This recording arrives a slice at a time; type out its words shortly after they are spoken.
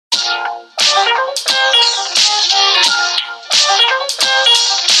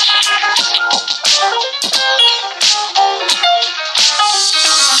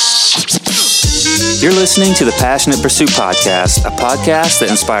You're listening to the Passionate Pursuit Podcast, a podcast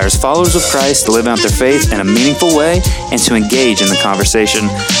that inspires followers of Christ to live out their faith in a meaningful way and to engage in the conversation.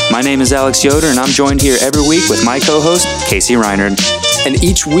 My name is Alex Yoder, and I'm joined here every week with my co-host, Casey Reinard. And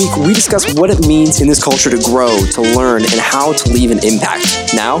each week, we discuss what it means in this culture to grow, to learn, and how to leave an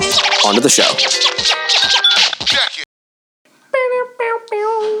impact. Now, on to the show.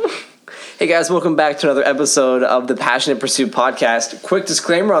 Hey guys, welcome back to another episode of the Passionate Pursuit Podcast. Quick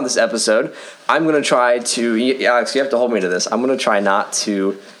disclaimer on this episode. I'm going to try to, Alex, you have to hold me to this. I'm going to try not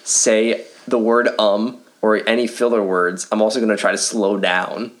to say the word or any filler words. I'm also going to try to slow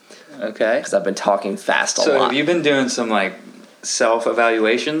down. Okay. Because I've been talking fast a lot. So have you been doing some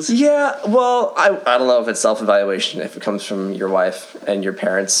self-evaluations? Yeah, well, I don't know if it's self-evaluation, if it comes from your wife and your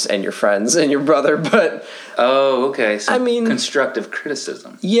parents and your friends and your brother, but... Oh, okay. So I mean... constructive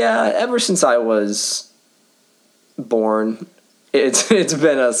criticism. Yeah, ever since I was born, it's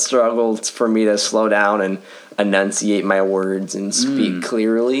been a struggle for me to slow down and enunciate my words and speak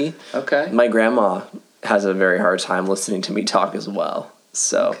clearly. Okay. My grandma has a very hard time listening to me talk as well,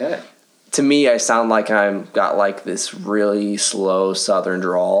 so... Okay. To me, I sound like I've got this really slow southern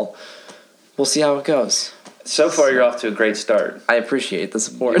drawl. We'll see how it goes. So far, you're off to a great start. I appreciate the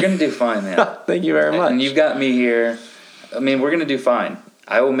support. You're going to do fine, man. Thank you very much. And you've got me here. I mean, we're going to do fine.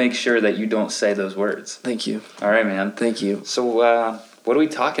 I will make sure that you don't say those words. Thank you. All right, man. Thank you. So, what are we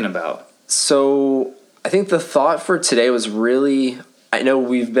talking about? So, I think the thought for today was really... I know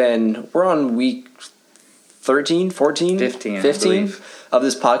we're on week 13, 14? 15, of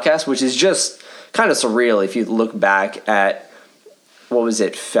this podcast, which is just kind of surreal if you look back at, what was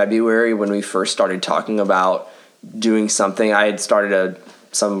it, February when we first started talking about doing something. I had started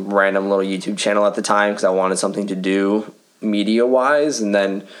some random little YouTube channel at the time because I wanted something to do media-wise, and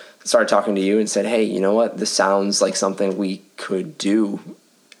then started talking to you and said, hey, you know what, this sounds like something we could do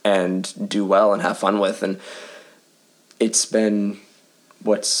and do well and have fun with. And it's been,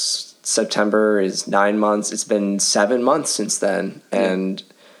 September is 9 months. It's been 7 months since then, and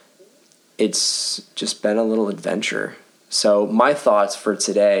it's just been a little adventure. So my thoughts for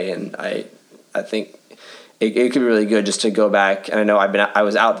today, and I think it could be really good just to go back. And I know I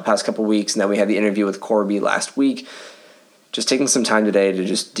was out the past couple weeks, and then we had the interview with Corby last week. Just taking some time today to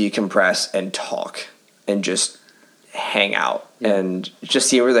just decompress and talk and just hang out and just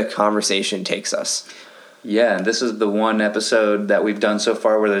see where the conversation takes us. Yeah, and this is the one episode that we've done so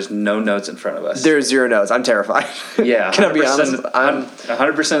far where there's no notes in front of us. There's 0 notes. I'm terrified. Yeah. Can I be honest?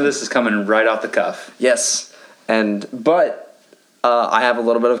 100% of this is coming right off the cuff. Yes. But I have a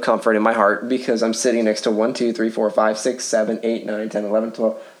little bit of comfort in my heart because I'm sitting next to 1, 2, 3, 4, 5, 6, 7, 8, 9, 10, 11,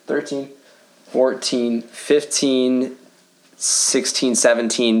 12, 13, 14, 15, 16,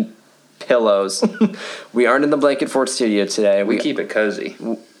 17 pillows. We aren't in the Blanket Fort studio today. We keep it cozy.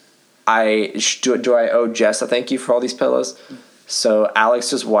 Do I owe Jess a thank you for all these pillows? So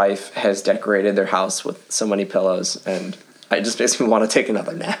Alex's wife has decorated their house with so many pillows, and I just basically want to take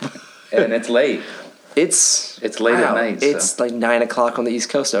another nap. And it's late. It's late at night. It's like 9 o'clock on the East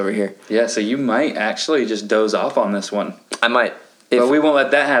Coast over here. Yeah, so you might actually just doze off on this one. I might. But we won't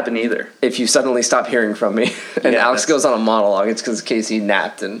let that happen either. If you suddenly stop hearing from me and Alex goes on a monologue, it's because Casey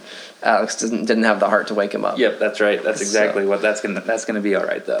napped and Alex didn't have the heart to wake him up. Yep, that's right. That's exactly what that's gonna be all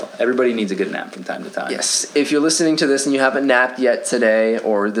right though. Everybody needs a good nap from time to time. Yes. If you're listening to this and you haven't napped yet today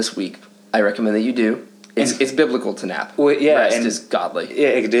or this week, I recommend that you do. It's biblical to nap. Well, yeah, rest and is godly. Yeah,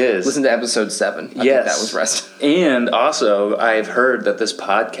 it is. Listen to episode 7. I think that was rest. And also, I've heard that this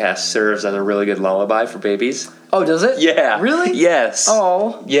podcast serves as a really good lullaby for babies. Oh, does it? Yeah. Really? Yes.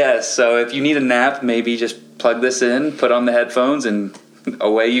 Oh. Yes. So if you need a nap, maybe just plug this in, put on the headphones, and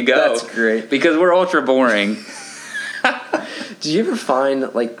away you go. That's great. Because we're ultra boring. Do you ever find,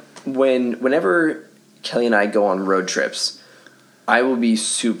 whenever Kelly and I go on road trips, I will be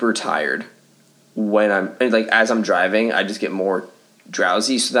super tired when as I'm driving, I just get more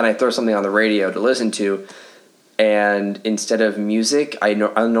drowsy. So then I throw something on the radio to listen to, and instead of music, I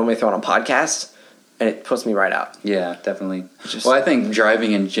normally throw on a podcast, and it puts me right out. Yeah, definitely. Well, I think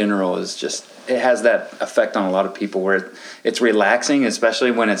driving in general is just, it has that effect on a lot of people where it's relaxing,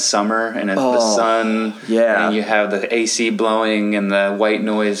 especially when it's summer and it's the sun. Yeah. And you have the AC blowing and the white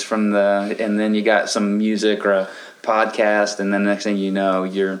noise and then you got some music or a podcast, and then next thing you know,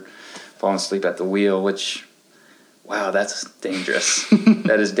 you're falling asleep at the wheel, which, wow, that's dangerous.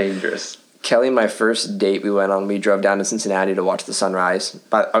 That is dangerous. Kelly and my first date we drove down to Cincinnati to watch the sunrise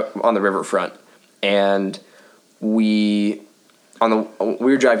on the riverfront. And we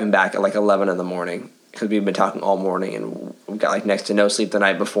were driving back at 11 in the morning because we've been talking all morning, and we got next to no sleep the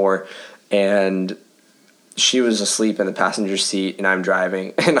night before, and she was asleep in the passenger seat and I'm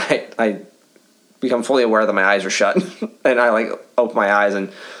driving, and I become fully aware that my eyes are shut. And I like opened my eyes, and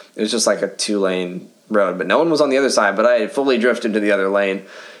it was just like a 2-lane road, but no one was on the other side, but I had fully drifted to the other lane.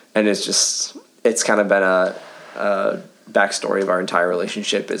 And it's kind of been a backstory of our entire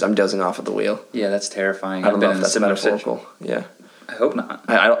relationship is I'm dozing off at the wheel. Yeah, that's terrifying. I don't I've know been if that's metaphorical. Yeah. I hope not.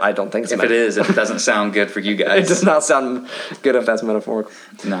 I don't think it's If it is, it doesn't sound good for you guys. It does not sound good if that's metaphorical.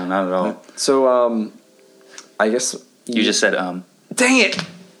 No, not at all. So, I guess... You just said, Dang it!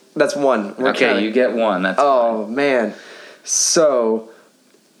 That's one. Okay, you get one. That's Oh, man. So,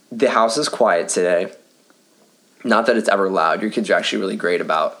 the house is quiet today. Not that it's ever loud. Your kids are actually really great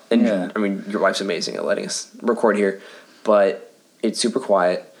about... And, Yeah. I mean, your wife's amazing at letting us record here. But it's super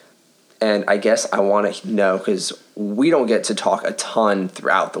quiet. And I guess I want to know, because we don't get to talk a ton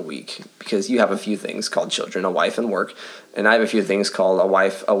throughout the week, because you have a few things called children, a wife, and work. And I have a few things called a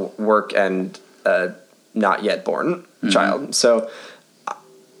wife, a work, and a not yet born child. So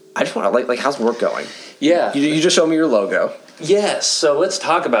I just want to, like how's work going? Yeah. You just showed me your logo. Yes, so let's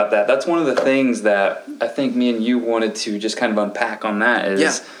talk about that. That's one of the things that I think me and you wanted to just kind of unpack on that is...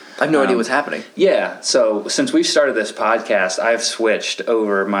 Yeah. I have no idea what's happening. Yeah, so since we've started this podcast, I've switched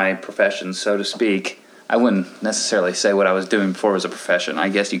over my profession, so to speak. I wouldn't necessarily say what I was doing before was a profession. I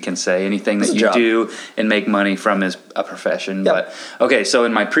guess you can say anything that you do and make money from is a profession. Yep. But okay, so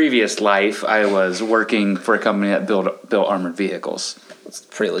in my previous life, I was working for a company that built armored vehicles. It's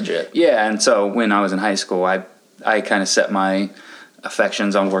pretty legit. Yeah, and so when I was in high school, I kind of set my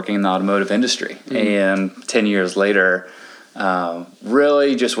affections on working in the automotive industry. Mm-hmm. And 10 years later,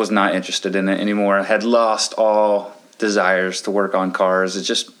 really just was not interested in it anymore. I had lost all desires to work on cars. It's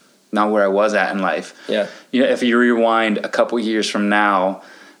just not where I was at in life. Yeah. You know, if you rewind a couple years from now,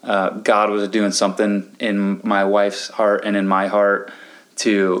 God was doing something in my wife's heart and in my heart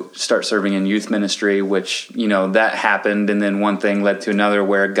to start serving in youth ministry, which, you know, that happened. And then one thing led to another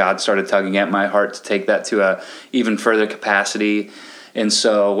where God started tugging at my heart to take that to a even further capacity. And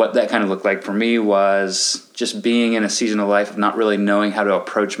so what that kind of looked like for me was just being in a season of life of not really knowing how to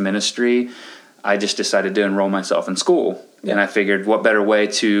approach ministry. I just decided to enroll myself in school. Yeah. And I figured what better way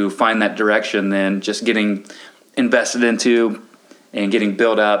to find that direction than just getting invested into and getting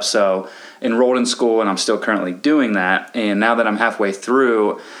built up. So enrolled in school, and I'm still currently doing that. And now that I'm halfway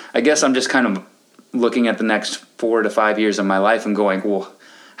through, I guess I'm just kind of looking at the next 4 to 5 years of my life and going, well,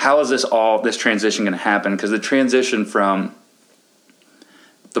 how is this transition going to happen? Because the transition from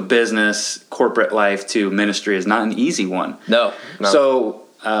the business, corporate life to ministry is not an easy one. No. So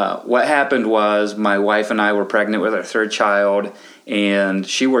what happened was my wife and I were pregnant with our third child, and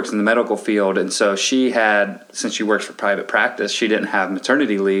she works in the medical field. And so she had, since she works for private practice, she didn't have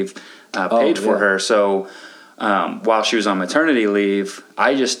maternity leave paid for her. So while she was on maternity leave,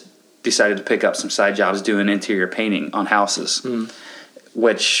 I just decided to pick up some side jobs doing interior painting on houses,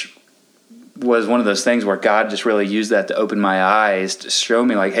 which was one of those things where God just really used that to open my eyes to show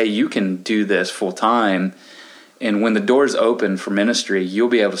me, like, hey, you can do this full time. And when the doors open for ministry, you'll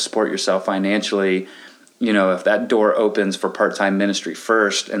be able to support yourself financially. You know, if that door opens for part-time ministry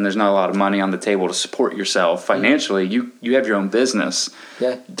first and there's not a lot of money on the table to support yourself financially, you have your own business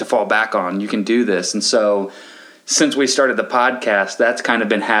to fall back on. You can do this. And so since we started the podcast, that's kind of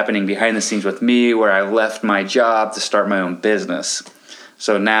been happening behind the scenes with me, where I left my job to start my own business.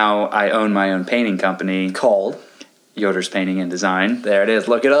 So now I own my own painting company called Yoder's Painting and Design. There it is.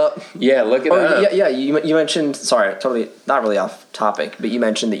 Look it up. Yeah, look it up. Yeah. You mentioned, sorry, totally not really off topic, but you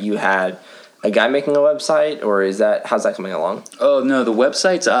mentioned that you had a guy making a website, or how's that coming along? Oh, no, the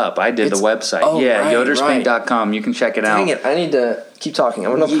website's up. I did the website. Oh, yeah, right, yoderspaint.com. You can check it out. Dang it, I need to keep talking.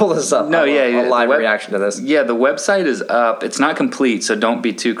 I'm going to pull this up. No, a live reaction to this. Yeah, the website is up. It's not complete, so don't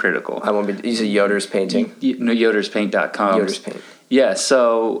be too critical. I won't be. You said Yoder's Painting? No, yoderspaint.com. Yoder's Paint. Yeah,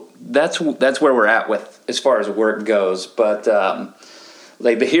 so that's where we're at with as far as work goes. But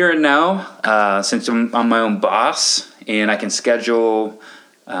like the here and now, since I'm my own boss and I can schedule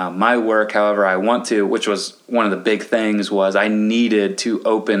my work however I want to, which was one of the big things, was I needed to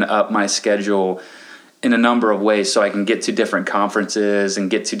open up my schedule in a number of ways so I can get to different conferences and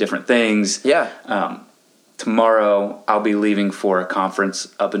get to different things. Yeah. Tomorrow I'll be leaving for a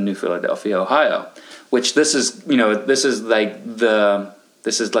conference up in New Philadelphia, Ohio, which this is like the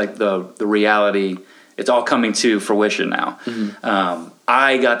reality. It's all coming to fruition now. Mm-hmm.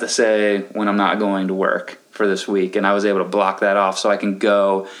 I got to say when I'm not going to work for this week, and I was able to block that off so I can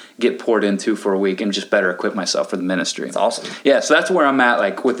go get poured into for a week and just better equip myself for the ministry. That's awesome. Yeah, so that's where I'm at,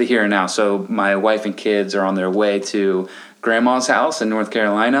 like with the here and now. So my wife and kids are on their way to grandma's house in North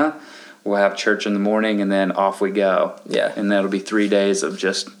Carolina. We'll have church in the morning, and then off we go. Yeah. And that'll be 3 days of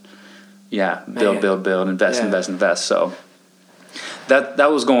just, build, invest. So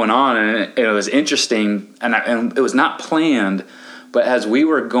that was going on, and it was interesting, and it was not planned, but as we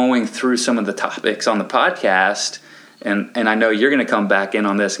were going through some of the topics on the podcast, and I know you're going to come back in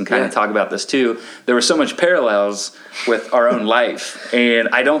on this and kind of talk about this too, there was so much parallels with our own life, and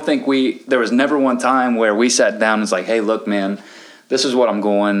I don't think there was never one time where we sat down and was like, hey, look, man, this is what I'm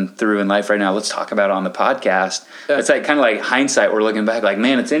going through in life right now. Let's talk about it on the podcast. Yeah. It's like kind of like hindsight. We're looking back like,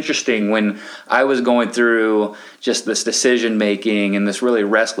 man, it's interesting when I was going through just this decision making and this really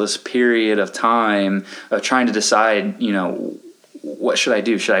restless period of time of trying to decide, what should I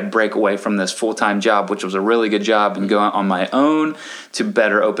do? Should I break away from this full-time job, which was a really good job, and go out on my own to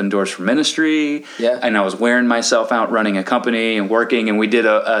better open doors for ministry? Yeah. And I was wearing myself out running a company and working, and we did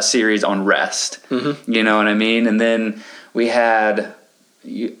a series on rest. Mm-hmm. You know what I mean? And then we had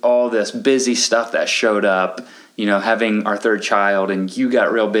all this busy stuff that showed up, having our third child, and you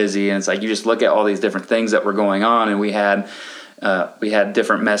got real busy, and it's like you just look at all these different things that were going on, and we had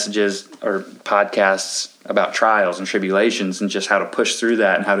different messages or podcasts about trials and tribulations and just how to push through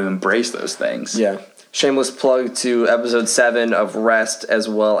that and how to embrace those things. Yeah. Shameless plug to episode 7 of Rest, as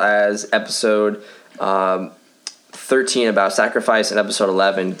well as episode 13 about sacrifice, and episode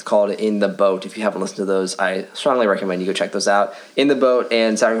 11 called In the Boat. If you haven't listened to those, I strongly recommend you go check those out. In the Boat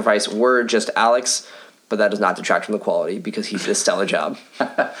and Sacrifice were just Alex, but that does not detract from the quality because he did a stellar job.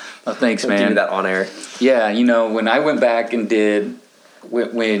 Well, thanks, man. Do that on air. Yeah, when I went back and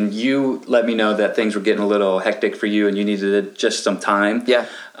when you let me know that things were getting a little hectic for you and you needed just some time,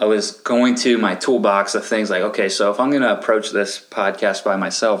 I was going to my toolbox of things like, okay, so if I'm going to approach this podcast by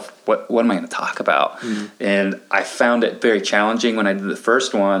myself, what am I going to talk about? Mm-hmm. And I found it very challenging when I did the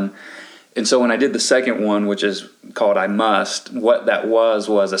first one. And so when I did the second one, which is called I Must, what that was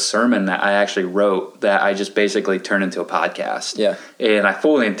a sermon that I actually wrote that I just basically turned into a podcast. Yeah. And I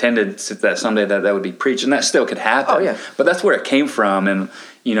fully intended that someday that would be preached, and that still could happen. Oh, yeah. But that's where it came from. And,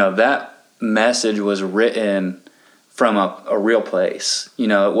 that message was written from a real place.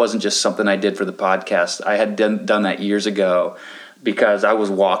 It wasn't just something I did for the podcast. I had done that years ago because I was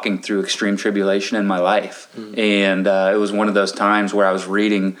walking through extreme tribulation in my life. Mm-hmm. And it was one of those times where I was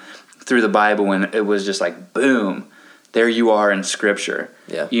reading through the Bible and it was just like, boom, there you are in Scripture.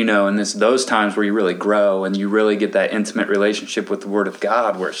 Yeah. And it's those times where you really grow and you really get that intimate relationship with the Word of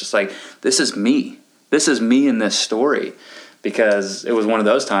God where it's just like, this is me. This is me in this story. Because it was one of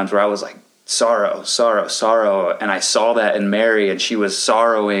those times where I was like, sorrow, sorrow, sorrow. And I saw that in Mary, and she was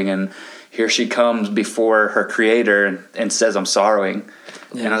sorrowing, and here she comes before her Creator and says, I'm sorrowing.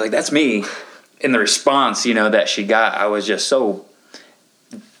 Yeah. And I was like, that's me. In the response, that she got, I was just so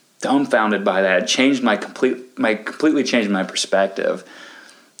dumbfounded by that. It changed completely changed my perspective.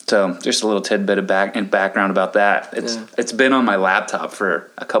 So just a little tidbit of background about that. It's been on my laptop for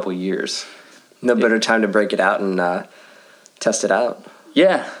a couple years. No better time to break it out and test it out.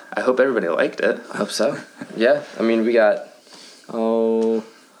 Yeah, I hope everybody liked it. I hope so. Yeah, I mean, we got, what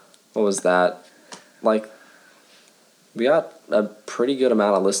was that? We got a pretty good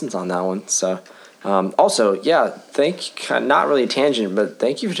amount of listens on that one. So, also, not really a tangent, but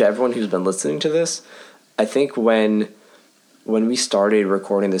thank you to everyone who's been listening to this. I think when we started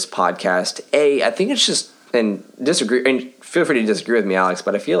recording this podcast, I think it's just, and feel free to disagree with me, Alex,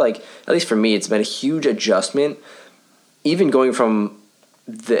 but I feel like, at least for me, it's been a huge adjustment. Even going from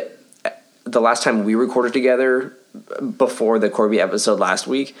the last time we recorded together before the Corby episode last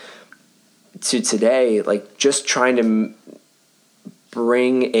week to today, just trying to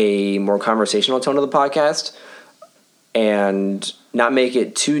bring a more conversational tone to the podcast and not make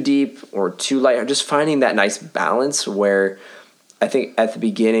it too deep or too light, just finding that nice balance where I think at the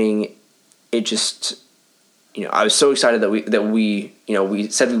beginning it just, I was so excited that we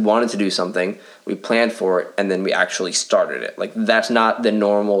said we wanted to do something, we planned for it, and then we actually started it. That's not the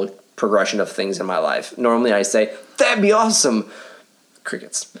normal progression of things in my life. Normally I say, that'd be awesome.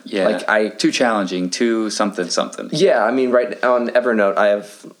 Crickets. Yeah. Too challenging, too something. Yeah, I mean, right on Evernote, I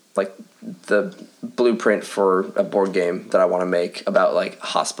have the blueprint for a board game that I want to make about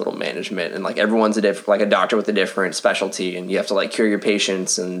hospital management, and everyone's a different, a doctor with a different specialty, and you have to cure your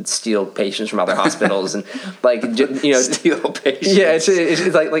patients and steal patients from other hospitals and steal patients. Yeah, it's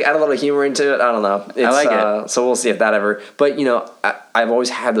add a little humor into it. I don't know. I like it. So we'll see if that ever. But I've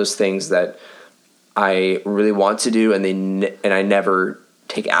always had those things that I really want to do, and I never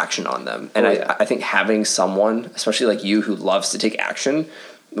take action on them. And I think having someone, especially like you, who loves to take action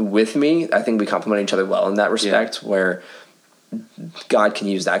with me, I think we complement each other well in that respect, where God can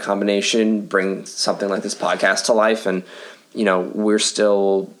use that combination, bring something like this podcast to life. And, we're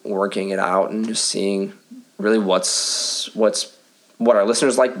still working it out and just seeing really what our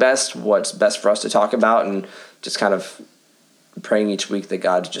listeners like best, what's best for us to talk about, and just kind of praying each week that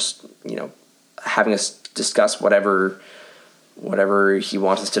God's just, having us discuss whatever he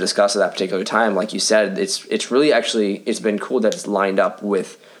wants us to discuss at that particular time. Like you said, it's really actually, it's been cool that it's lined up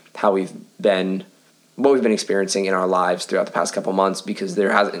with how what we've been experiencing in our lives throughout the past couple months, because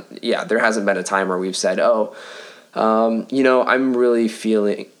there hasn't been a time where we've said, I'm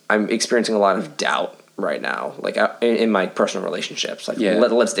experiencing a lot of doubt right now, like in my personal relationships. Like,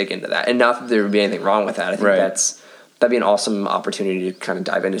 let's dig into that. And not that there would be anything wrong with that. I think that'd be an awesome opportunity to kind of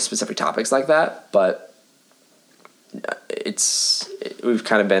dive into specific topics like that. But we've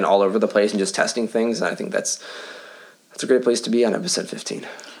kind of been all over the place and just testing things, and I think that's a great place to be on episode 15.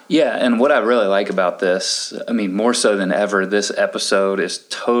 Yeah, and what I really like about this, I mean, more so than ever, this episode is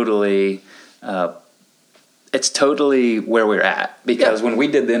totally, it's totally where we're at. Because when we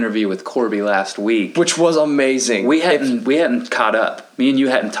did the interview with Corby last week, which was amazing, we hadn't caught up. Me and you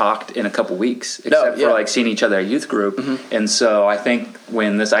hadn't talked in a couple weeks, except for like seeing each other at youth group. Mm-hmm. And so I think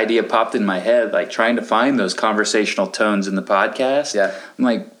when this idea popped in my head, like trying to find those conversational tones in the podcast, I'm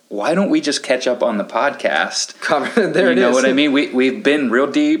like, why don't we just catch up on the podcast? You know what I mean? We've been real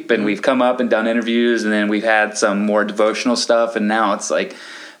deep, and we've come up and done interviews, and then we've had some more devotional stuff, and now it's like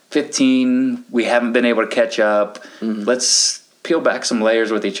 15. We haven't been able to catch up. Mm-hmm. Let's peel back some layers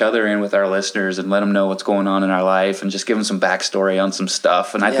with each other and with our listeners, and let them know what's going on in our life, and just give them some backstory on some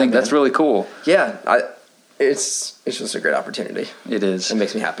stuff. And I think that's really cool. Yeah, it's just a great opportunity. It is. It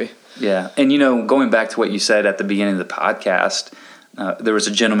makes me happy. Yeah, and going back to what you said at the beginning of the podcast. There was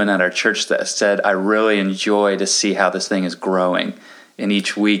a gentleman at our church that said, I really enjoy to see how this thing is growing. And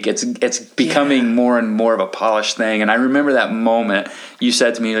each week it's becoming more and more of a polished thing. And I remember that moment you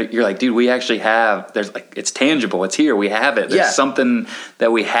said to me, you're like, dude, we actually have, it's tangible. It's here. We have it. There's something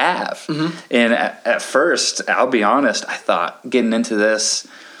that we have. Mm-hmm. And at first, I'll be honest, I thought getting into this,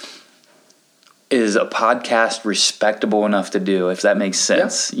 is a podcast respectable enough to do, if that makes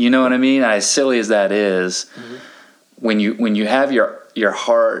sense? Yeah. You know what I mean? As silly as that is, mm-hmm. When you have your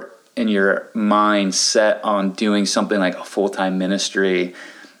heart and your mind set on doing something like a full-time ministry,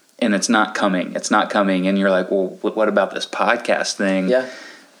 and it's not coming, and you're like, well, what about this podcast thing? Yeah.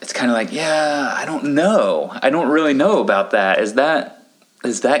 It's kind of like, I don't know. I don't really know about that. Is that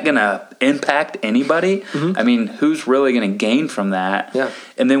going to impact anybody? Mm-hmm. I mean, who's really going to gain from that? Yeah.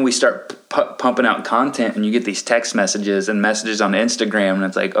 And then we start pumping out content, and you get these text messages and messages on Instagram, and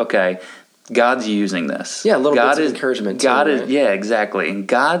it's like, okay, God's using this. Yeah, a little bit of encouragement. Right? Yeah, exactly. And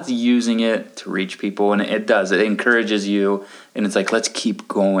God's using it to reach people, and it does. It encourages you, and it's like, let's keep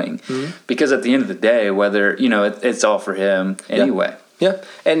going. Mm-hmm. Because at the end of the day, whether, it's all for Him anyway. Yeah.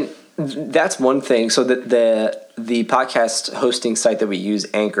 And that's one thing. So the podcast hosting site that we use,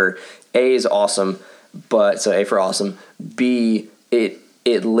 Anchor, A, is awesome, so A for awesome. B,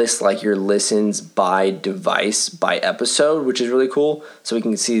 it lists like your listens by device, by episode, which is really cool. So we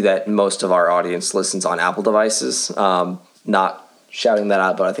can see that most of our audience listens on Apple devices. Not shouting that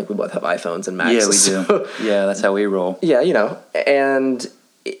out, but I think we both have iPhones and Macs. Yeah, we do. Yeah, that's how we roll. Yeah, and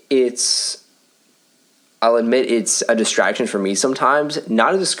I'll admit it's a distraction for me sometimes.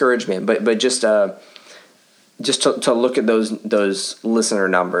 Not a discouragement, but just to look at those listener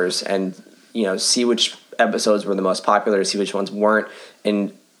numbers and, see which episodes were the most popular, see which ones weren't,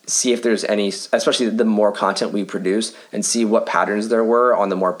 and see if there's any, especially the more content we produce, and see what patterns there were on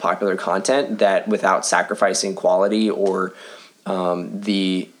the more popular content that, without sacrificing quality or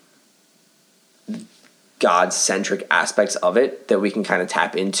the God-centric aspects of it, that we can kind of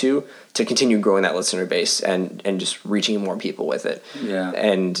tap into to continue growing that listener base and just reaching more people with it. Yeah.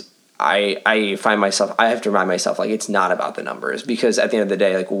 And I find myself, I have to remind myself, like, it's not about the numbers, because at the end of the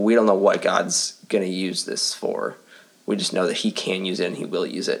day, like, we don't know what God's going to use this for. We just know that He can use it and He will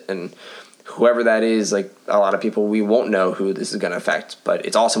use it. And whoever that is, like, a lot of people, we won't know who this is going to affect. But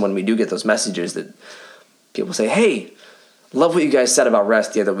it's awesome when we do get those messages that people say, hey, love what you guys said about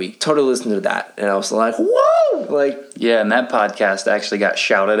rest the other week. Totally listened to that. And I was like, whoa! Like, yeah, and that podcast actually got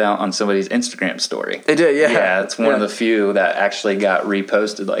shouted out on somebody's Instagram story. It did, yeah. Yeah, it's one of the few that actually got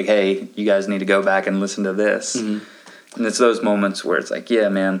reposted, like, hey, you guys need to go back and listen to this. Mm-hmm. And it's those moments where it's like, yeah,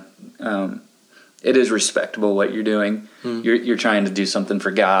 man, it is respectable what you're doing. Mm-hmm. You're trying to do something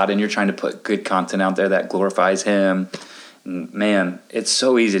for God, and you're trying to put good content out there that glorifies Him. And man, it's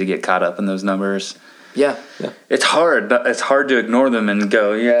so easy to get caught up in those numbers. Yeah. It's hard. It's hard to ignore them and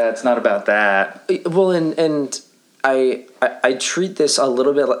go, yeah, it's not about that. Well, and I treat this a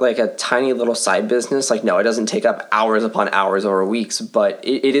little bit like a tiny little side business. Like, no, it doesn't take up hours upon hours over weeks, but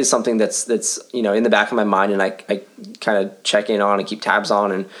it is something that's in the back of my mind, and I kind of check in on and keep tabs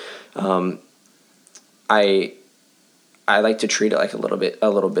on, and I like to treat it like a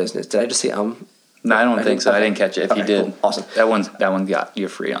little business. Did I just say No, I don't think so. Okay. I didn't catch it. If you Okay, did, cool. Awesome. That one got you're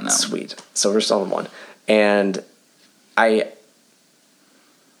free on that one. Sweet. So we're still on one. And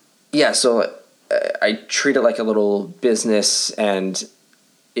so I treat it like a little business. And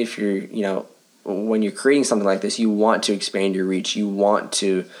if you're, when you're creating something like this, you want to expand your reach. You want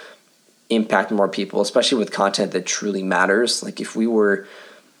to impact more people, especially with content that truly matters. Like if we were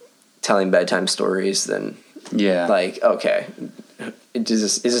telling bedtime stories, then okay,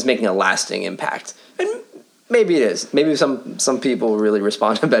 is this making a lasting impact? And maybe it is. Maybe some people really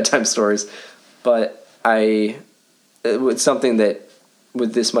respond to bedtime stories, but it's something that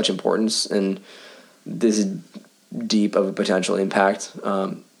with this much importance and this deep of a potential impact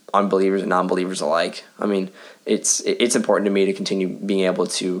on believers and non-believers alike. I mean, it's important to me to continue being able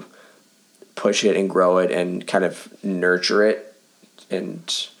to push it and grow it and kind of nurture it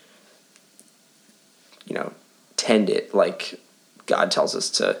and tend it like God tells us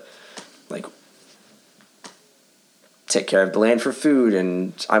to, like take care of the land for food,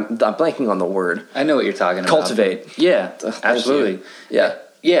 and I'm blanking on the word. I know what you're talking about. Cultivate. Yeah, absolutely. Yeah.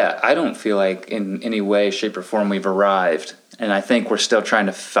 Yeah, I don't feel like in any way, shape, or form we've arrived. And I think we're still trying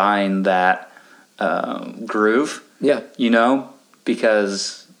to find that groove. Yeah.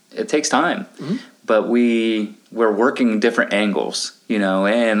 Because it takes time. Mm-hmm. But we're working different angles,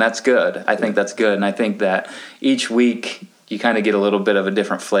 and that's good. I think that's good. And I think that each week you kind of get a little bit of a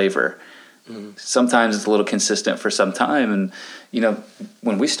different flavor. Mm-hmm. Sometimes it's a little consistent for some time. And,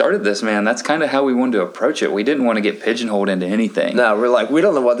 when we started this, man, that's kind of how we wanted to approach it. We didn't want to get pigeonholed into anything. No, we're like, we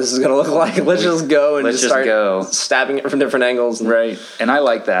don't know what this is going to look like. Let's just go and just start stabbing it from different angles. Right. And I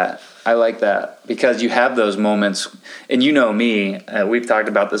like that. Because you have those moments, and me, we've talked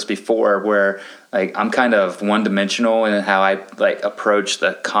about this before, where like I'm kind of one-dimensional in how I like approach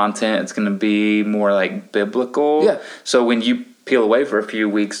the content. It's going to be more like biblical. Yeah. So when you peel away for a few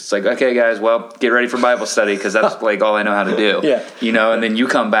weeks, it's like, okay, guys, well, get ready for Bible study because that's like all I know how to do. Yeah. And then you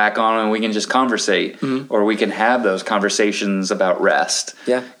come back on and we can just conversate, mm-hmm. or we can have those conversations about rest.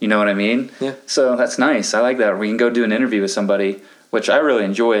 Yeah. You know what I mean? Yeah. So that's nice. I like that. We can go do an interview with somebody, which I really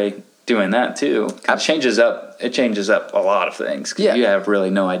enjoy doing that too. It changes up a lot of things. Yeah. You have really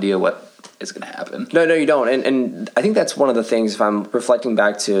no idea what is going to happen. No, you don't. And I think that's one of the things, if I'm reflecting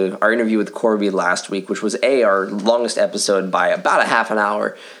back to our interview with Corby last week, which was our longest episode by about a half an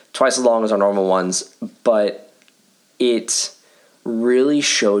hour, twice as long as our normal ones, but it really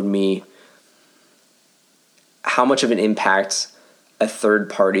showed me how much of an impact a third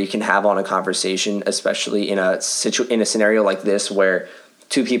party can have on a conversation, especially in a scenario like this where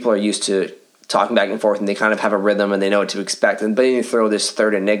two people are used to talking back and forth and they kind of have a rhythm and they know what to expect. And but then you throw this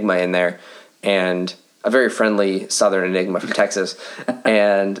third enigma in there, and a very friendly Southern enigma from Texas,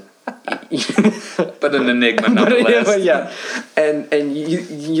 and but an enigma nonetheless. Yeah, and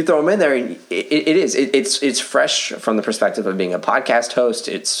you throw them in there, and it's fresh from the perspective of being a podcast host.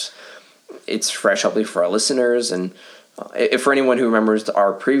 It's fresh, hopefully, for our listeners. And if for anyone who remembers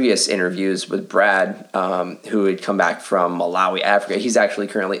our previous interviews with Brad, who had come back from Malawi, Africa, he's actually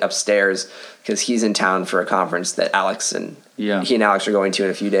currently upstairs because he's in town for a conference that he and Alex are going to in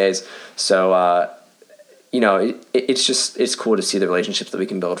a few days. So, it's cool to see the relationships that we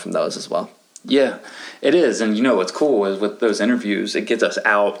can build from those as well. Yeah, it is. And what's cool is with those interviews, it gets us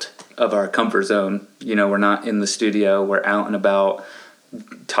out of our comfort zone. We're not in the studio. We're out and about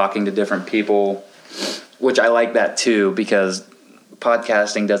talking to different people, which I like that too, because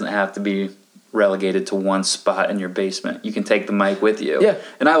podcasting doesn't have to be relegated to one spot in your basement. You can take the mic with you. Yeah.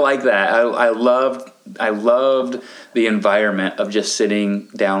 And I like that. I loved the environment of just sitting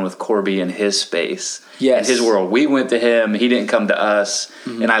down with Corby in his space. Yes. In his world. We went to him. He didn't come to us.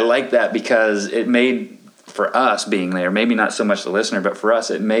 Mm-hmm. And I like that because it made, for us being there, maybe not so much the listener, but for us,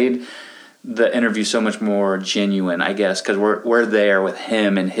 it made the interview so much more genuine, I guess, because we're there with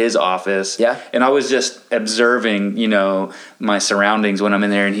him in his office. Yeah. And I was just observing, my surroundings when I'm in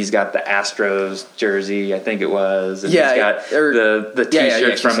there, and he's got the Astros jersey, I think it was. And he's got the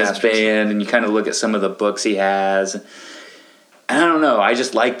T-shirts from his band, and you kind of look at some of the books he has. And I don't know, I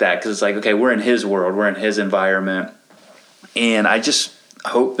just like that because it's like, okay, we're in his world, we're in his environment. And I just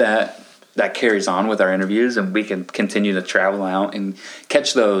hope that carries on with our interviews, and we can continue to travel out and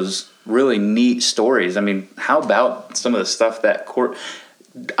catch those really neat stories. I mean, how about some of the stuff that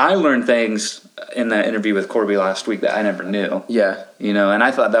I learned things in that interview with Corby last week that I never knew. Yeah. And I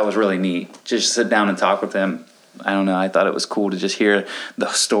thought that was really neat. Just sit down and talk with him. I don't know. I thought it was cool to just hear the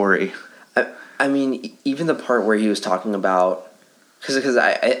story. I mean, even the part where he was talking about, because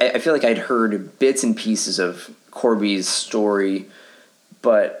I feel like I'd heard bits and pieces of Corby's story,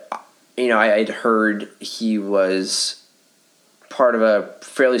 but I'd heard he was part of a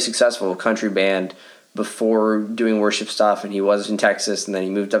fairly successful country band before doing worship stuff, and he was in Texas, and then he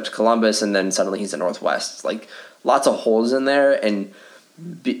moved up to Columbus, and then suddenly he's in Northwest. It's like lots of holes in there, and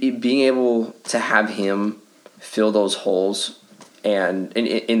being able to have him fill those holes and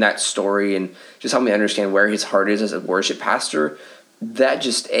in that story, and just help me understand where his heart is as a worship pastor, that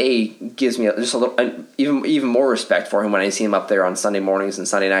just gives me just a little even more respect for him when I see him up there on Sunday mornings and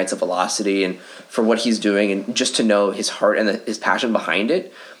Sunday nights at Velocity, and for what he's doing, and just to know his heart and his passion behind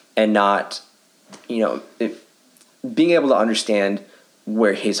it, and not, being able to understand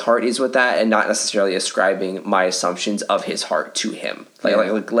where his heart is with that, and not necessarily ascribing my assumptions of his heart to him,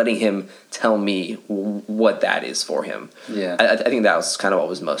 like letting him tell me what that is for him. Yeah, I think that was kind of what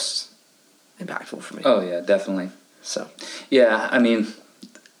was most impactful for me. Oh yeah, definitely. So yeah, I mean,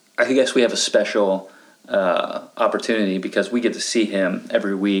 I guess we have a special opportunity because we get to see him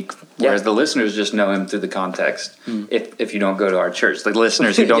every week, whereas the listeners just know him through the context. If you don't go to our church, the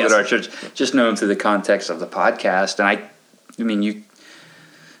listeners who don't go to our church just know him through the context of the podcast. And I mean,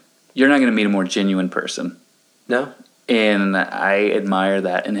 you're not going to meet a more genuine person. No, and I admire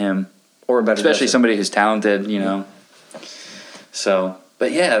that in him, or a better, especially somebody who's talented, So,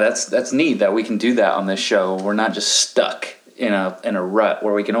 but yeah, that's neat that we can do that on this show. We're not just stuck in a rut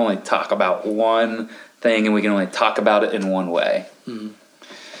where we can only talk about one thing and we can only talk about it in one way. Mm-hmm.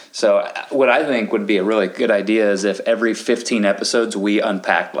 So what I think would be a really good idea is if every 15 episodes we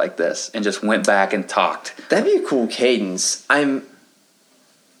unpacked like this and just went back and talked. That'd be a cool cadence.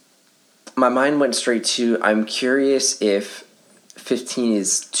 My mind went straight to, I'm curious if 15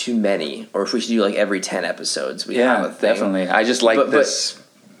 is too many, or if we should do like every 10 episodes. We have a thing. Definitely. I just like this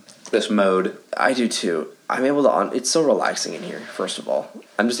mode. I do too. I'm able to it's so relaxing in here, first of all.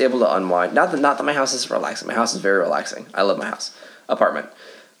 I'm just able to unwind. Not that my house is relaxing. My house is very relaxing. I love my house. Apartment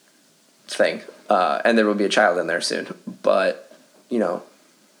thing. And there will be a child in there soon. But,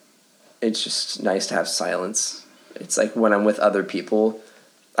 it's just nice to have silence. It's like when I'm with other people,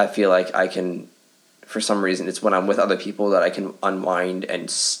 I feel like I can, for some reason, it's when I'm with other people that I can unwind and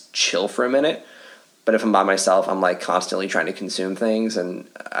chill for a minute. But if I'm by myself, I'm like constantly trying to consume things, and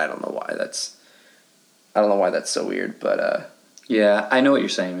I don't know why that's so weird, but yeah, I know what you're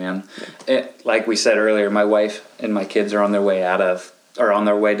saying, man. Like we said earlier, my wife and my kids are on their way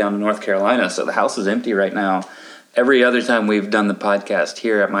down to North Carolina, so the house is empty right now. Every other time we've done the podcast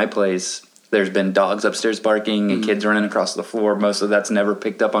here at my place, there's been dogs upstairs barking and kids running across the floor. Most of that's never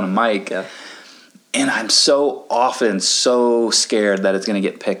picked up on a mic. Yeah. And I'm so often so scared that it's going to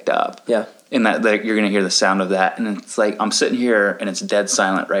get picked up. Yeah. And that you're going to hear the sound of that. And it's like, I'm sitting here and it's dead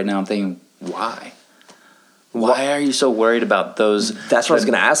silent right now. I'm thinking, why? Why are you so worried about those? That's what I was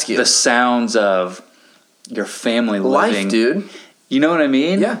going to ask you. The sounds of your family living. Life, dude. You know what I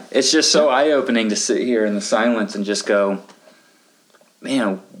mean? Yeah. It's just so eye-opening to sit here in the silence and just go,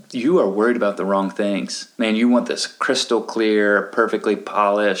 man, you are worried about the wrong things. Man, you want this crystal clear, perfectly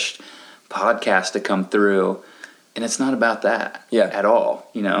polished podcast to come through. And it's not about that at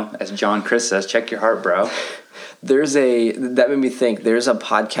all. As John Chris says, check your heart, bro. That made me think, there's a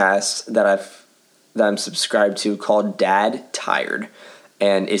podcast that I'm subscribed to called Dad Tired.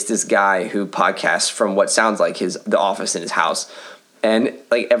 And it's this guy who podcasts from what sounds like the office in his house. And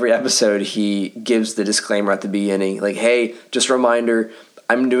like every episode, he gives the disclaimer at the beginning, like, hey, just a reminder,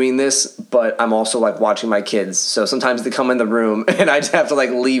 I'm doing this, but I'm also like watching my kids. So sometimes they come in the room and I just have to like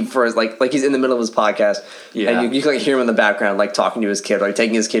leave for like he's in the middle of his podcast. Yeah. And you can like hear him in the background, like talking to his kid, like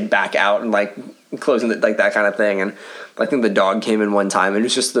taking his kid back out and like closing like that kind of thing. And I think the dog came in one time, and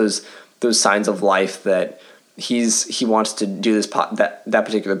it's just those signs of life that he wants to do this that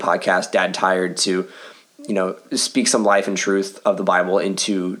particular podcast, Dad Tired, to speak some life and truth of the Bible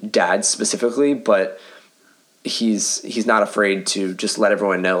into dads specifically, but he's not afraid to just let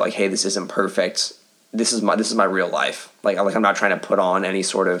everyone know, like, hey, this isn't perfect. This is my real life. Like I'm not trying to put on any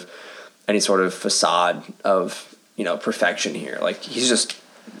sort of facade of perfection here. Like he's just,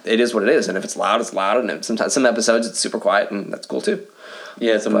 it is what it is, and if it's loud, it's loud, and sometimes some episodes it's super quiet, and that's cool too.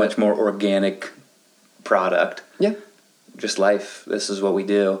 Yeah, it's a much more organic product. Yeah. Just life. This is what we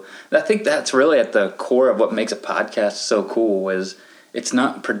do. And I think that's really at the core of what makes a podcast so cool is it's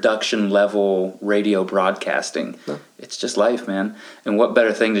not production level radio broadcasting. No. It's just life, man. And what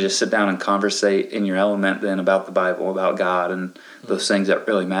better thing to just sit down and conversate in your element than about the Bible, about God, and those things that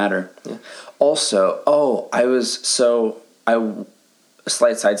really matter. Yeah. Also, a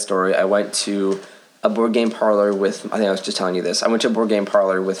slight side story. I went to a board game parlor with, I think I was just telling you this, I went to a board game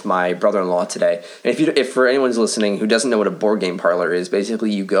parlor with my brother-in-law today. And if for anyone's listening who doesn't know what a board game parlor is,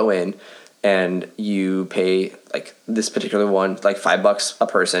 basically you go in and you pay, like this particular one, like $5 a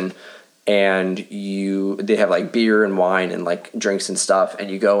person, and they have like beer and wine and like drinks and stuff, and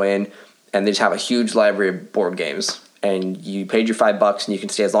you go in and they just have a huge library of board games, and you paid your $5 and you can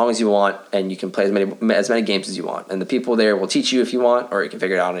stay as long as you want, and you can play as many games as you want, and the people there will teach you if you want, or you can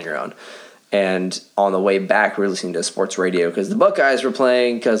figure it out on your own. And on the way back, we were listening to sports radio because the Buckeyes were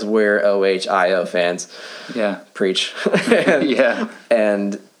playing because we're OHIO fans. Yeah. Preach. Yeah.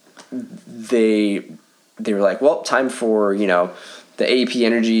 And they were like, well, time for, the AP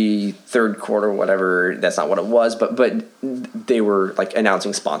Energy third quarter, whatever. That's not what it was, but they were like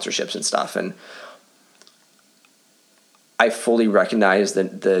announcing sponsorships and stuff. And I fully recognize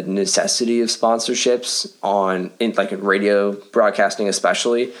the necessity of sponsorships in radio broadcasting,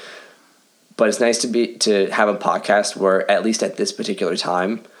 especially. But it's nice to have a podcast where, at least at this particular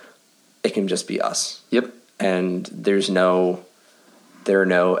time, it can just be us. Yep. And there are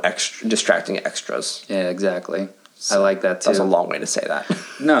no extra distracting extras. Yeah, exactly. So I like that too. That's a long way to say that.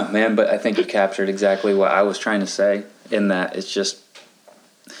 No, man, but I think you captured exactly what I was trying to say in that it's just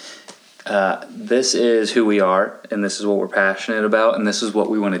this is who we are, and this is what we're passionate about, and this is what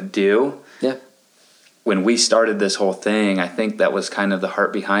we want to do. Yeah. When we started this whole thing, I think that was kind of the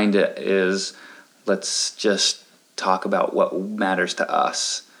heart behind it is let's just talk about what matters to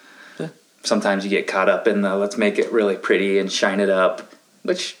us. Yeah. Sometimes you get caught up in let's make it really pretty and shine it up,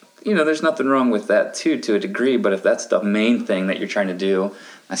 which, there's nothing wrong with that too, to a degree, but if that's the main thing that you're trying to do,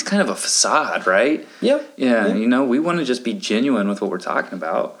 that's kind of a facade, right? Yeah. Yeah, we want to just be genuine with what we're talking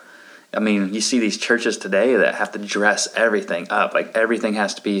about. I mean, you see these churches today that have to dress everything up. Like everything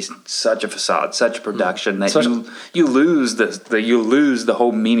has to be such a facade, such a production that you lose the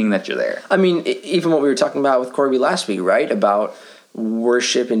whole meaning that you're there. I mean, even what we were talking about with Corby last week, right? About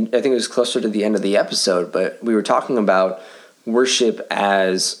worship, and I think it was closer to the end of the episode, but we were talking about worship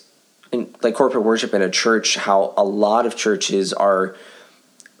like corporate worship in a church, how a lot of churches are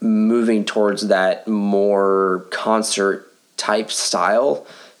moving towards that more concert type style.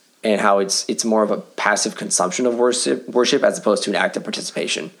 And how it's more of a passive consumption of worship as opposed to an active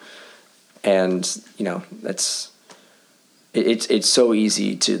participation. And, it's so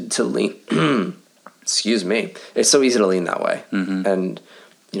easy to lean, excuse me. It's so easy to lean that way. Mm-hmm. And,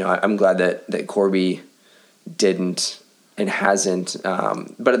 I'm glad that Corby didn't and hasn't,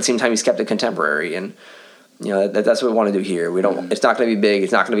 but at the same time he's kept it contemporary. And, that's what we want to do here. We don't, mm-hmm. It's not going to be big.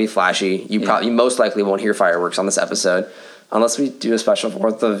 It's not going to be flashy. You most likely won't hear fireworks on this episode. Unless we do a special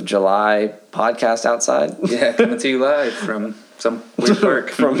 4th of July podcast outside. Yeah, coming to you live from some weird park.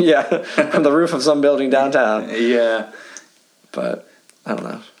 from the roof of some building downtown. Yeah. But, I don't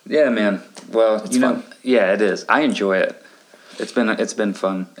know. Yeah, man. Well, it's fun. Yeah, it is. I enjoy it. It's been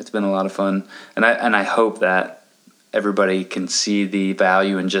fun. It's been a lot of fun. And I hope that everybody can see the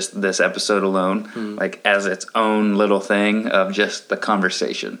value in just this episode alone, like as its own little thing of just the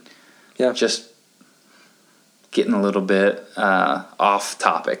conversation. Yeah. Just getting a little bit off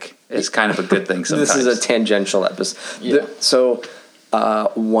topic is kind of a good thing sometimes. This is a tangential episode. Yeah. So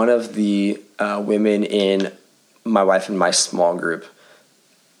one of the women in my wife and my small group,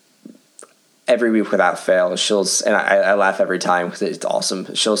 every week without fail, and I laugh every time because it's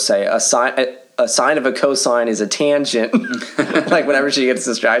awesome. She'll say a sign of a cosine is a tangent, like whenever she gets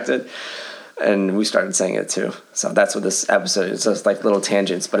distracted. And we started saying it too. So that's what this episode is. Just like little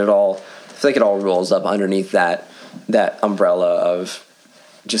tangents, but I feel like it all rolls up underneath that umbrella of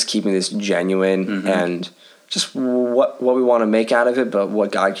just keeping this genuine mm-hmm. and just what we want to make out of it, but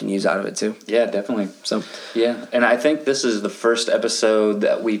what God can use out of it too. Yeah, definitely. So yeah, and I think this is the first episode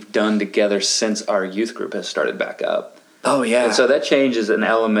that we've done together since our youth group has started back up. Oh yeah. And so that changes an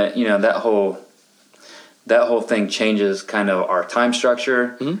element. That whole thing changes kind of our time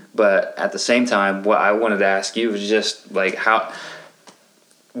structure. Mm-hmm. But at the same time, what I wanted to ask you was just like how,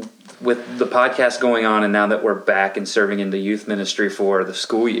 with the podcast going on and now that we're back and serving in the youth ministry for the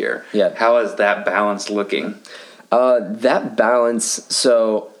school year, how is that balance looking? That balance,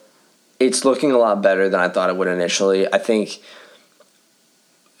 so it's looking a lot better than I thought it would initially. I think,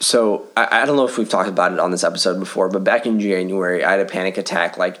 so I don't know if we've talked about it on this episode before, but back in January, I had a panic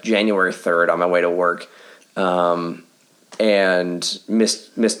attack like January 3rd on my way to work, and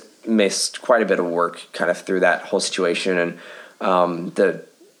missed quite a bit of work kind of through that whole situation, and the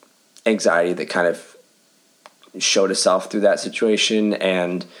anxiety that kind of showed itself through that situation.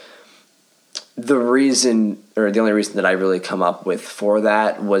 And the only reason that I really come up with for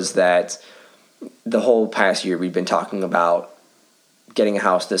that was that the whole past year we've been talking about getting a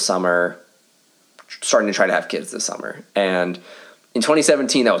house this summer, starting to try to have kids this summer. And in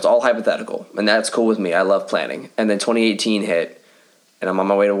 2017, that was all hypothetical, and that's cool with me. I love planning. And then 2018 hit, and I'm on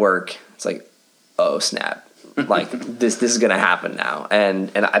my way to work. It's like, oh, snap. like this is gonna happen now,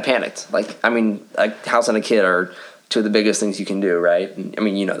 and I panicked. Like, I mean, a house and a kid are two of the biggest things you can do, right? I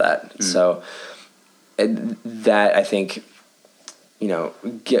mean, you know that. So that, I think, you know,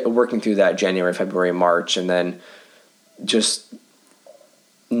 working through that January, February, March, and then just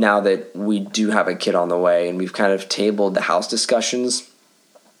now that we do have a kid on the way and we've kind of tabled the house discussions,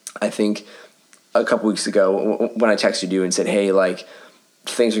 I think a couple weeks ago when I texted you and said, hey, like,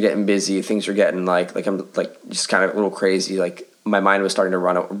 things are getting busy, things are getting like I'm like just kind of a little crazy, like my mind was starting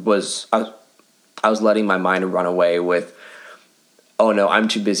to I was letting my mind run away with, oh no, I'm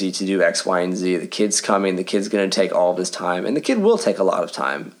too busy to do X, Y, and Z. The kid's coming. The kid's going to take all of his time. And the kid will take a lot of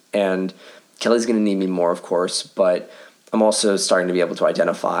time. And Kelly's going to need me more, of course. But I'm also starting to be able to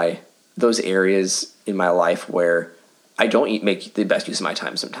identify those areas in my life where I don't make the best use of my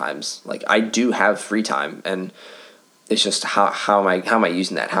time sometimes. Like, I do have free time. And it's just how am I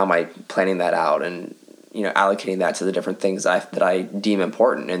using that? How am I planning that out? And, you know, allocating that to the different things that I deem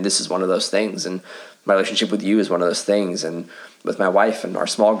important. And this is one of those things. And my relationship with you is one of those things. And with my wife and our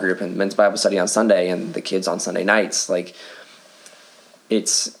small group and men's Bible study on Sunday and the kids on Sunday nights, like,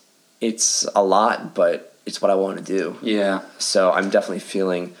 it's a lot, but it's what I want to do. Yeah. So I'm definitely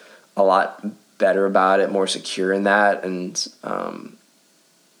feeling a lot better about it, more secure in that. And,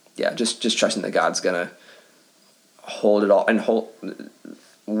 just trusting that God's going to hold it all and hold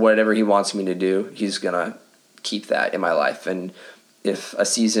whatever he wants me to do. He's going to keep that in my life. And if a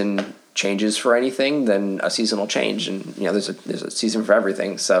season changes for anything, then a season will change. And, you know, there's a season for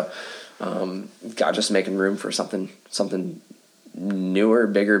everything. So, God just making room for something newer,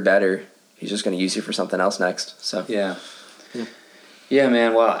 bigger, better. He's just going to use you for something else next. So, yeah,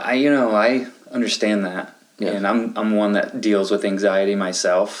 man. Well, I understand that. Yeah. And I'm one that deals with anxiety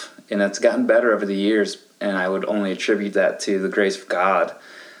myself, and it's gotten better over the years. And I would only attribute that to the grace of God,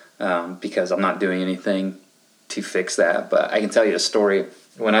 because I'm not doing anything to fix that. But I can tell you a story.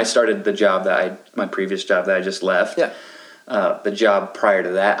 When I started the job my previous job that I just left, the job prior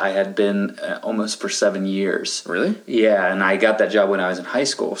to that, I had been almost for 7 years. Really? Yeah, and I got that job when I was in high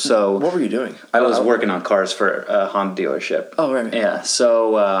school. So what were you doing? I was working on cars for a Honda dealership. Oh, right. Yeah,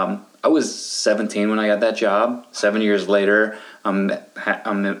 so I was 17 when I got that job. 7 years later, I'm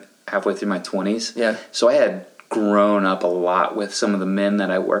halfway through my 20s. Yeah. So I had grown up a lot with some of the men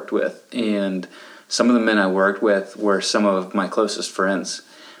that I worked with, and some of the men I worked with were some of my closest friends.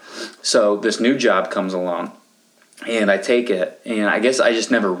 So this new job comes along, and I take it, and I guess I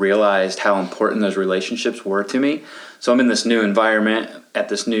just never realized how important those relationships were to me. So I'm in this new environment at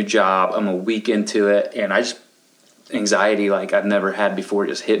this new job. I'm a week into it, and anxiety like I've never had before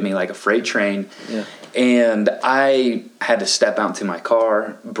just hit me like a freight train. Yeah. And I had to step out to my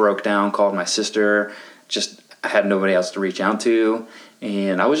car, broke down, called my sister. I had nobody else to reach out to.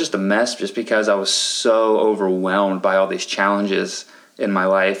 And I was just a mess just because I was so overwhelmed by all these challenges in my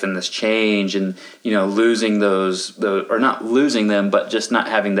life and this change and, you know, losing those or not losing them, but just not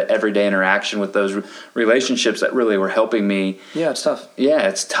having the everyday interaction with those relationships that really were helping me. Yeah, it's tough. Yeah,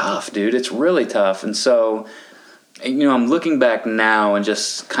 it's tough, dude. It's really tough. And so, you know, I'm looking back now and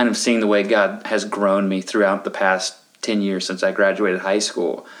just kind of seeing the way God has grown me throughout the past 10 years since I graduated high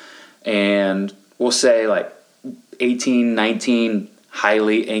school. And we'll say like 18, 19,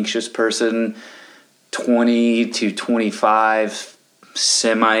 highly anxious person, 20 to 25,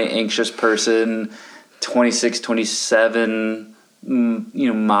 semi-anxious person, 26, 27,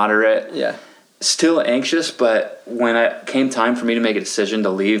 moderate. Yeah. Still anxious, but when it came time for me to make a decision to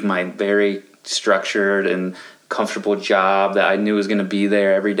leave my very structured and comfortable job that I knew was going to be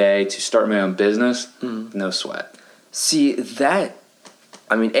there every day to start my own business, no sweat. See, that,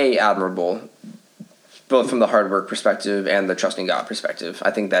 I mean, admirable, both from the hard work perspective and the trusting God perspective.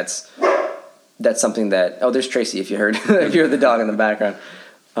 I think that's something that, there's Tracy, if you heard the dog in the background.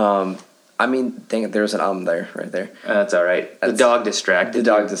 I mean, dang it, there's an there, right there. That's all right. The dog distracted. The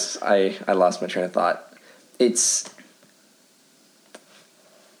dog I lost my train of thought. It's,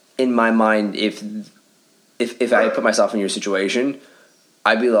 in my mind, if I put myself in your situation,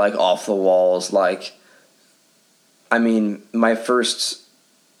 I'd be like off the walls. Like, I mean, my first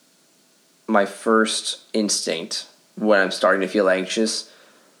instinct when I'm starting to feel anxious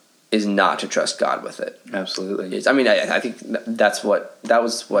is not to trust God with it. Absolutely. I think that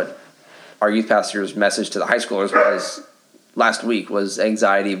was what our youth pastor's message to the high schoolers was last week, was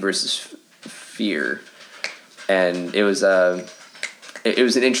anxiety versus fear. And it was an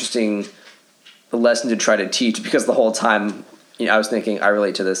interesting lesson to try to teach, because the whole time, I was thinking, I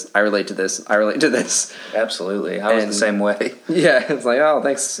relate to this. Absolutely. I was the same way. Yeah. It's like,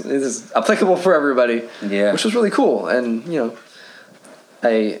 thanks. This is applicable for everybody. Yeah. Which was really cool. And,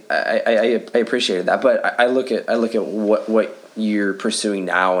 I appreciated that, but I look at what you're pursuing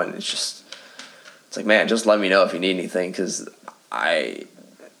now, and it's like, man, just let me know if you need anything, because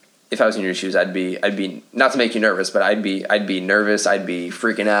if I was in your shoes, I'd be not to make you nervous, but I'd be nervous, I'd be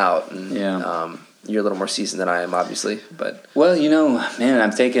freaking out, and you're a little more seasoned than I am, obviously, but well, man,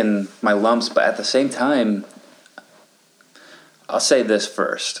 I'm taking my lumps, but at the same time, I'll say this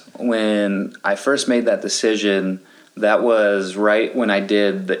first. When I first made that decision, that was right when I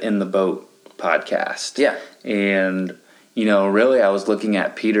did the In the Boat podcast. Yeah. And, really I was looking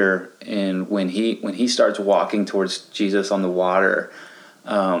at Peter, and when he starts walking towards Jesus on the water,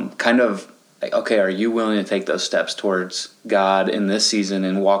 kind of like, okay, are you willing to take those steps towards God in this season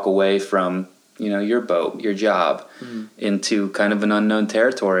and walk away from, your boat, your job, into kind of an unknown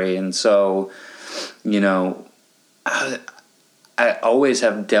territory? And so, I always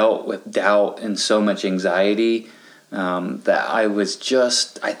have dealt with doubt and so much anxiety that I was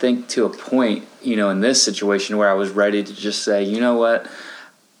just, I think, to a point, in this situation where I was ready to just say, you know what,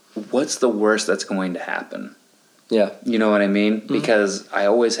 what's the worst that's going to happen? Yeah. You know what I mean? Mm-hmm. Because I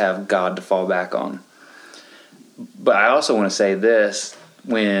always have God to fall back on. But I also want to say this,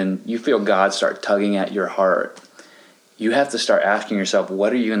 when you feel God start tugging at your heart, you have to start asking yourself,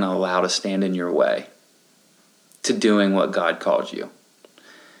 what are you going to allow to stand in your way to doing what God called you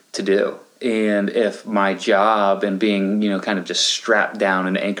to do? And if my job and being, kind of just strapped down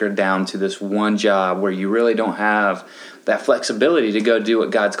and anchored down to this one job where you really don't have that flexibility to go do what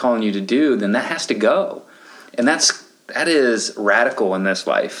God's calling you to do, then that has to go. And that is radical in this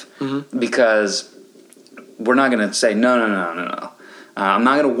life, because we're not going to say, no. I'm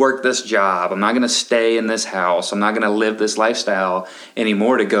not going to work this job. I'm not going to stay in this house. I'm not going to live this lifestyle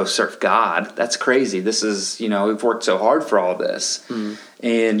anymore to go serve God. That's crazy. This is, we've worked so hard for all this.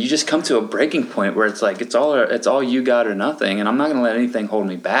 And you just come to a breaking point where it's like, it's all you, God, or nothing. And I'm not going to let anything hold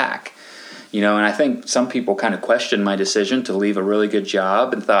me back. And I think some people kind of questioned my decision to leave a really good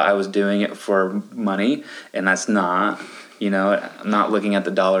job and thought I was doing it for money. And that's not. I'm not looking at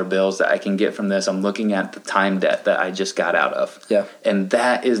the dollar bills that I can get from this. I'm looking at the time debt that I just got out of. Yeah. And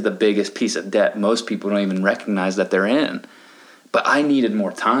that is the biggest piece of debt most people don't even recognize that they're in. But I needed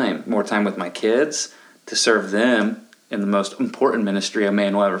more time with my kids to serve them in the most important ministry a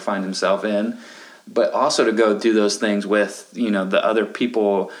man will ever find himself in, but also to go do those things with, the other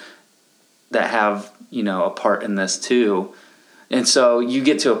people that have, a part in this too. And so you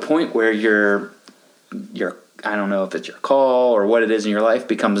get to a point where you're I don't know if it's your call or what it is in your life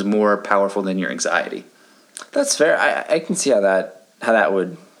becomes more powerful than your anxiety. That's fair. I can see how that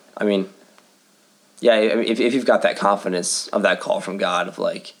would, if you've got that confidence of that call from God of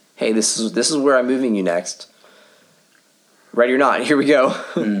like, hey, this is where I'm moving you next. Ready or not, here we go.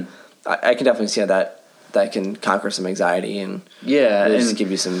 I can definitely see how that can conquer some anxiety and really just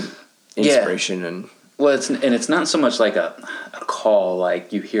give you some inspiration and. Well, it's not so much like a call,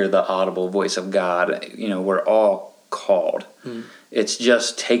 like you hear the audible voice of God. We're all called. It's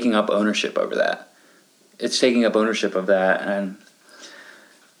just taking up ownership over that. It's taking up ownership of that, and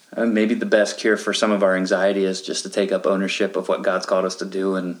maybe the best cure for some of our anxiety is just to take up ownership of what God's called us to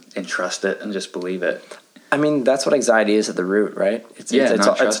do and trust it and just believe it. That's what anxiety is at the root, right? It's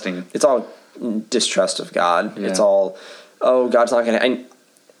not trusting. It's all distrust of God. Yeah. It's all, God's not going to...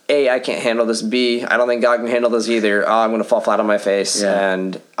 A, I can't handle this. B, I don't think God can handle this either. I'm going to fall flat on my face,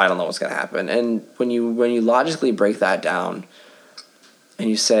 and I don't know what's going to happen. And when you logically break that down, and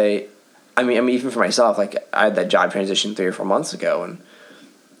you say, even for myself, like I had that job transition 3 or 4 months ago, and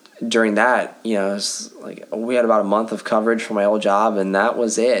during that, it was like we had about a month of coverage for my old job, and that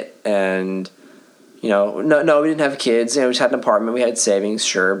was it. And no, we didn't have kids. We just had an apartment. We had savings,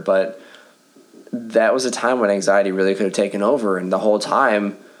 sure, but that was a time when anxiety really could have taken over, and the whole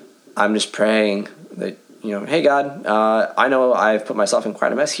time. I'm just praying that, hey, God, I know I've put myself in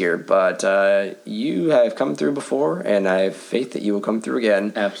quite a mess here, but you have come through before, and I have faith that you will come through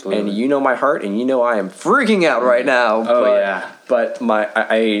again. Absolutely. And you know my heart, and I am freaking out right now. But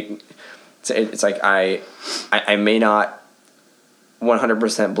it's like I may not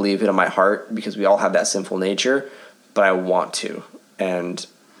 100% believe it in my heart because we all have that sinful nature, but I want to. And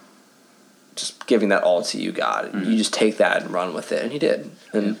just giving that all to you, God. You just take that and run with it. And he did.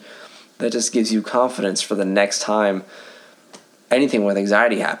 And that just gives you confidence for the next time anything with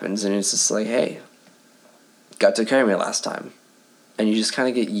anxiety happens. And it's just like, hey, God took care of me last time. And you just kind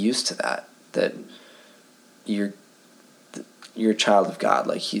of get used to that you're a child of God.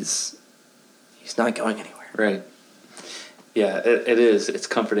 Like he's not going anywhere. Right. Yeah, it is. It's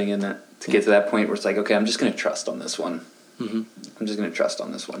comforting in that to get to that point where it's like, okay, I'm just going to trust on this one. I'm just going to trust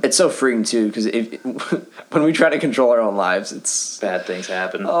on this one. It's so freeing too, because when we try to control our own lives, it's Bad things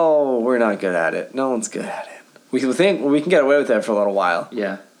happen. oh, we're not good at it. No one's good at it. We think we can get away with it for a little while,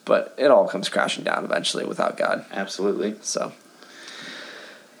 Yeah, but it all comes crashing down eventually without God. absolutely. So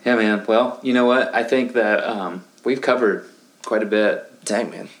Yeah, man. Well, you know what? I think that we've covered quite a bit. dang,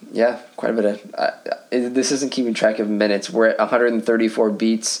 man, yeah, quite a bit of. This isn't keeping track of minutes. We're at 134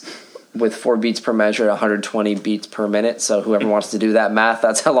 beats. With 4 beats per measure, 120 beats per minute. So whoever wants to do that math,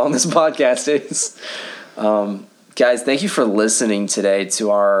 that's how long this podcast is. Guys, thank you for listening today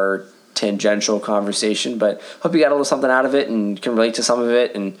to our tangential conversation. But hope you got a little something out of it and can relate to some of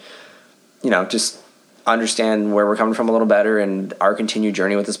it, and just understand where we're coming from a little better and our continued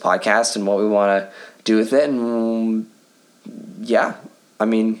journey with this podcast and what we want to do with it. And yeah, I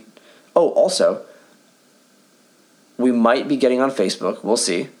mean, also, we might be getting on Facebook. We'll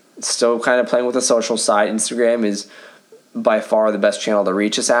see. Still kind of playing with the social side. Instagram is by far the best channel to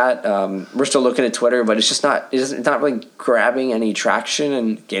reach us at. We're still looking at Twitter, but it's not really grabbing any traction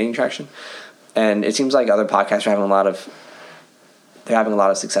and gaining traction. And it seems like other podcasts are having a lot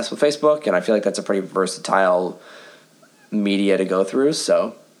of success with Facebook, and I feel like that's a pretty versatile media to go through.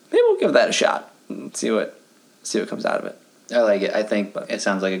 So maybe we'll give that a shot and see what comes out of it. I like it. I think it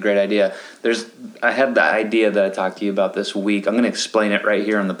sounds like a great idea. I had the idea that I talked to you about this week. I'm going to explain it right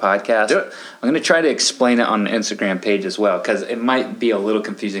here on the podcast. Do it. I'm going to try to explain it on the Instagram page as well, because it might be a little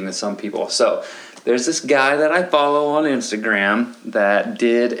confusing to some people. So there's this guy that I follow on Instagram that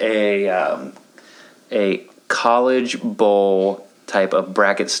did a college bowl type of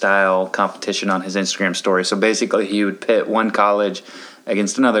bracket style competition on his Instagram story. So basically he would pit one college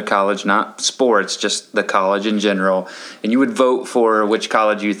against another college, not sports, just the college in general, and you would vote for which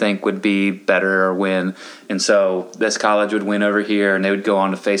college you think would be better or win. And so this college would win over here, and they would go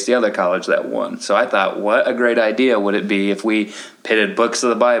on to face the other college that won. So I thought, what a great idea would it be if we pitted books of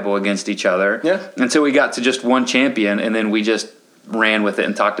the Bible against each other, until we got to just one champion, and then we just ran with it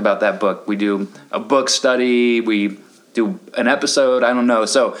and talked about that book. We do a book study, we do an episode, I don't know.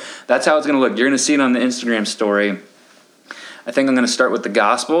 So that's how it's going to look. You're going to see it on the Instagram story. I think I'm going to start with the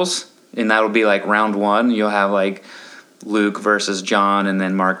Gospels, and that'll be like round 1. You'll have like Luke versus John, and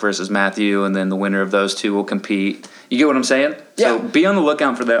then Mark versus Matthew, and then the winner of those two will compete. You get what I'm saying? Yeah. So be on the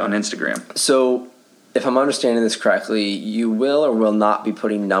lookout for that on Instagram. So if I'm understanding this correctly, you will or will not be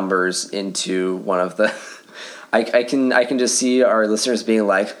putting numbers into one of the... I can just see our listeners being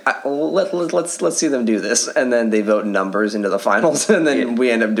like, let's see them do this, and then they vote numbers into the finals, and then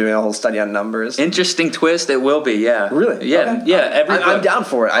we end up doing a whole study on numbers. Interesting twist, it will be, yeah. Really? Yeah, okay. yeah. I'm down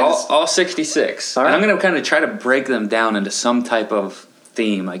for it. All 66. All right. And I'm going to kind of try to break them down into some type of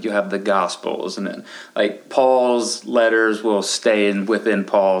theme. Like you have the Gospels, and then like Paul's letters will stay within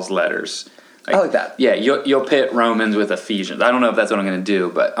Paul's letters. I like that. Yeah, you'll pit Romans with Ephesians. I don't know if that's what I'm going to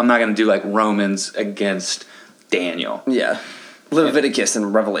do, but I'm not going to do like Romans against Daniel. Yeah. Leviticus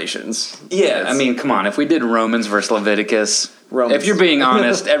and Revelations. Yeah, I mean, come on. If we did Romans versus Leviticus, if you're being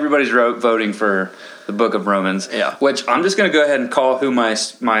honest, everybody's voting for the book of Romans. Yeah. Which I'm just going to go ahead and call who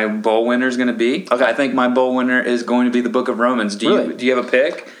my bowl winner is going to be. Okay. I think my bowl winner is going to be the book of Romans. Do you have a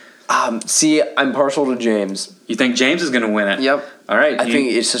pick? See, I'm partial to James. You think James is going to win it? Yep. All right. I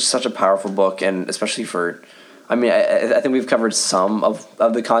think it's just such a powerful book, and especially for... I mean, I think we've covered some of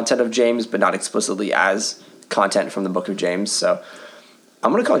the content of James, but not explicitly as... content from the book of James, so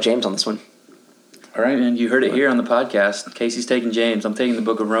I'm going to call James on this one. All right, man. You heard it here on the podcast. Casey's taking James. I'm taking the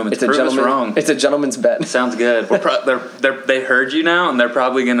book of Romans. Prove us wrong. It's a gentleman's bet. Sounds good. They heard you now, and they're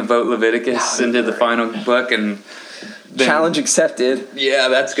probably going to vote Leviticus into the final book. And then, challenge accepted. Yeah,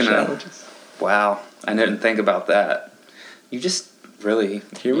 that's going to... Wow. I didn't think about that. You just really...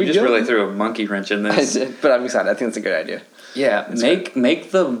 really threw a monkey wrench in this. I did, but I'm excited. I think that's a good idea. Yeah,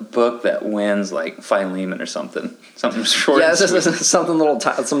 make the book that wins like Philemon or something short. Yeah, something little,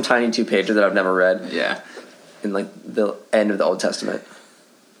 some tiny 2-pager that I've never read. Yeah, in like the end of the Old Testament.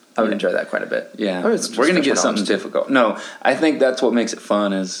 I would enjoy that quite a bit. Yeah, we're gonna get something difficult. No, I think that's what makes it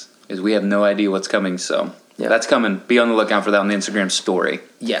fun is we have no idea what's coming. So that's coming. Be on the lookout for that on the Instagram story.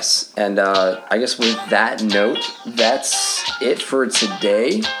 Yes, and I guess with that note, that's it for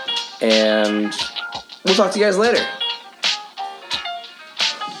today, and we'll talk to you guys later.